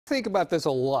think about this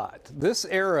a lot. This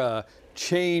era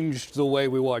changed the way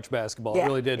we watch basketball. It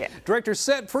really did. Yeah. Director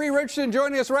Set Free Richardson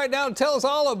joining us right now to tell us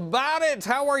all about it.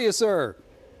 How are you, sir?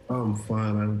 I'm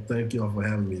fine. I thank you all for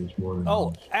having me this morning.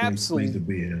 Oh, absolutely. Great to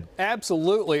be here.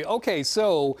 Absolutely. Okay,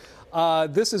 so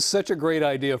this is such a great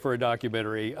idea for a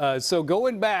documentary. So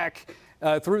going back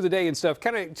through the day and stuff,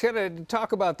 kind of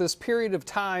talk about this period of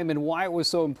time and why it was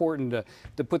so important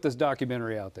to put this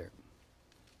documentary out there.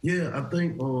 Yeah, I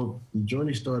think the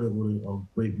journey started with a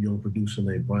great young producer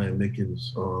named Brian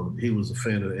Mickens. He was a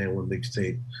fan of the And One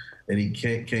Mixtape, and he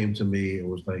came to me and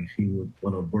was like he would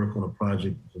want to work on a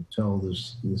project to tell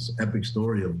this epic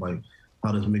story of like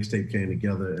how this mixtape came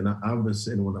together. And I've been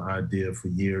sitting with the idea for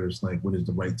years, like when is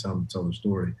the right time to tell the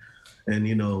story. And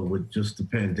you know, with just the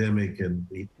pandemic, and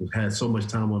we had so much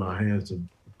time on our hands to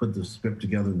put the script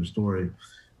together and the story,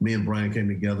 me and Brian came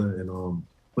together and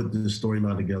put this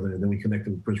storyline together, and then we connected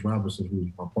with Chris Robinson, who's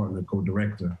my partner and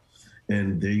co-director.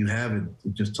 And there you have it.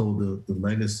 It just told the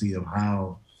legacy of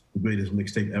how the greatest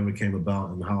mixtape ever came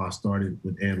about and how I started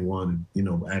with And One and, you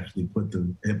know, actually put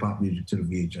the hip hop music to the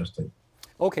VHS tape.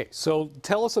 Okay, so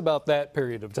tell us about that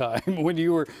period of time when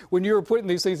you were putting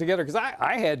these things together, because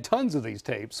I had tons of these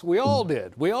tapes. We all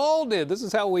did. We all did. This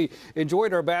is how we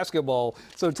enjoyed our basketball.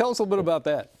 So tell us a little bit about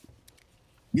that.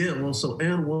 Yeah, well, so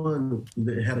And One,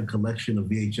 they had a collection of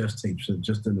VHS tapes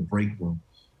just in the break room.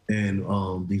 And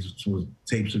these was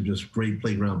tapes of just great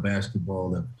playground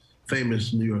basketball at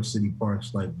famous New York City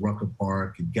parks like Rucker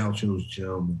Park and Gaucho's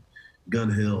Gym and Gun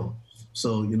Hill.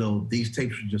 So, you know, these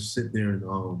tapes would just sit there,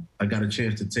 and I got a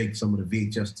chance to take some of the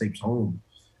VHS tapes home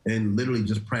and literally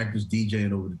just practice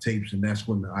DJing over the tapes. And that's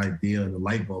when the idea and the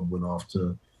light bulb went off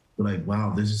to like,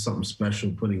 wow, this is something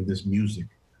special, putting this music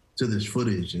to this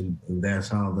footage, and that's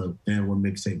how the And One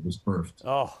Mixtape was birthed.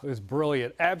 Oh, it was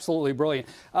brilliant, absolutely brilliant.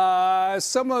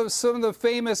 Some of the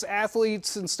famous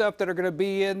athletes and stuff that are going to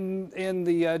be in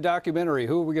the documentary.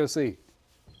 Who are we going to see?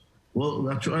 Well,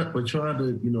 we tried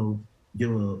to, you know,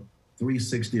 give a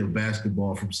 360 of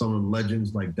basketball, from some of the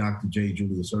legends like Dr. J.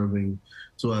 Julius Erving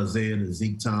to Isaiah to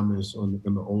Zeke Thomas in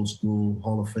the old school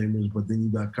Hall of Famers. But then you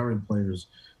got current players,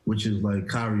 which is like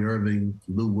Kyrie Irving,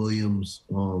 Lou Williams,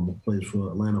 who plays for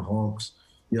Atlanta Hawks.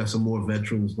 You have some more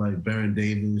veterans like Baron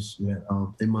Davis. You had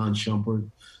Iman Shumpert,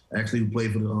 actually, who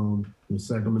played for the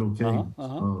Sacramento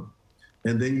Kings.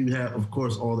 And then you have, of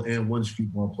course, all the And One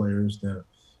streetball players that,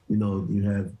 you know, you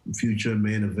have Future,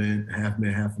 Main Event, Half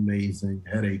Man, Half Amazing,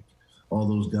 Headache, all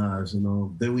those guys. And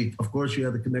then of course, you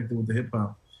have to connect it with the hip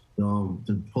hop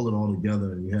to pull it all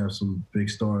together. And you have some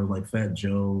big stars like Fat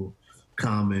Joe,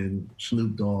 Common,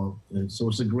 Snoop Dogg, and so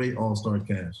it's a great all-star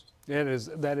cast. That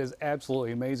is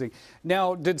absolutely amazing.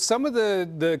 Now, did some of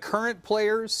the current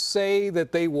players say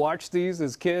that they watched these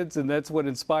as kids and that's what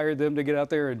inspired them to get out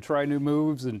there and try new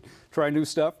moves and try new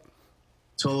stuff?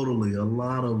 Totally. A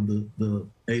lot of the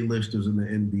A-listers in the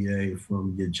NBA,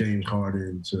 from your James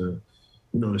Harden to,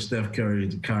 you know, the Steph Curry,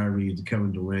 to Kyrie, to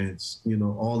Kevin Durant's, you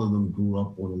know, all of them grew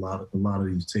up on a lot of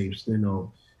these tapes. You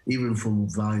know, even from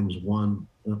volumes 1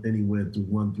 anywhere through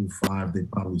 1 through 5,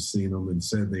 they've probably seen them and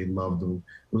said they loved them.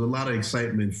 There was a lot of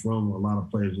excitement from a lot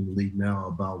of players in the league now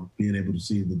about being able to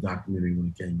see the documentary when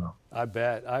it came out. I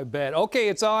bet. Okay,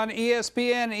 it's on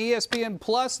ESPN, ESPN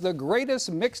Plus, the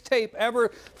greatest mixtape ever.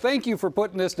 Thank you for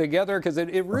putting this together, because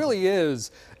it really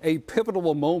is a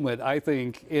pivotal moment, I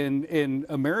think, in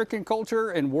American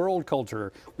culture and world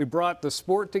culture. We brought the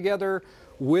sport together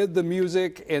with the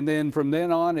music, and then from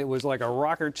then on, it was like a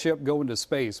rocket ship going to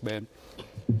space, man.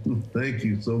 Thank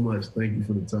you so much. Thank you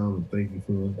for the time, and thank you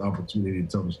for the opportunity to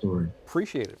tell the story.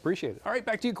 Appreciate it. All right,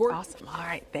 back to you, Court. Awesome. All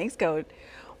right. Thanks, Code.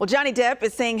 Well, Johnny Depp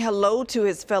is saying hello to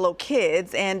his fellow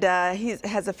kids, and he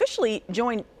has officially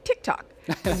joined TikTok,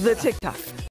 the TikTok.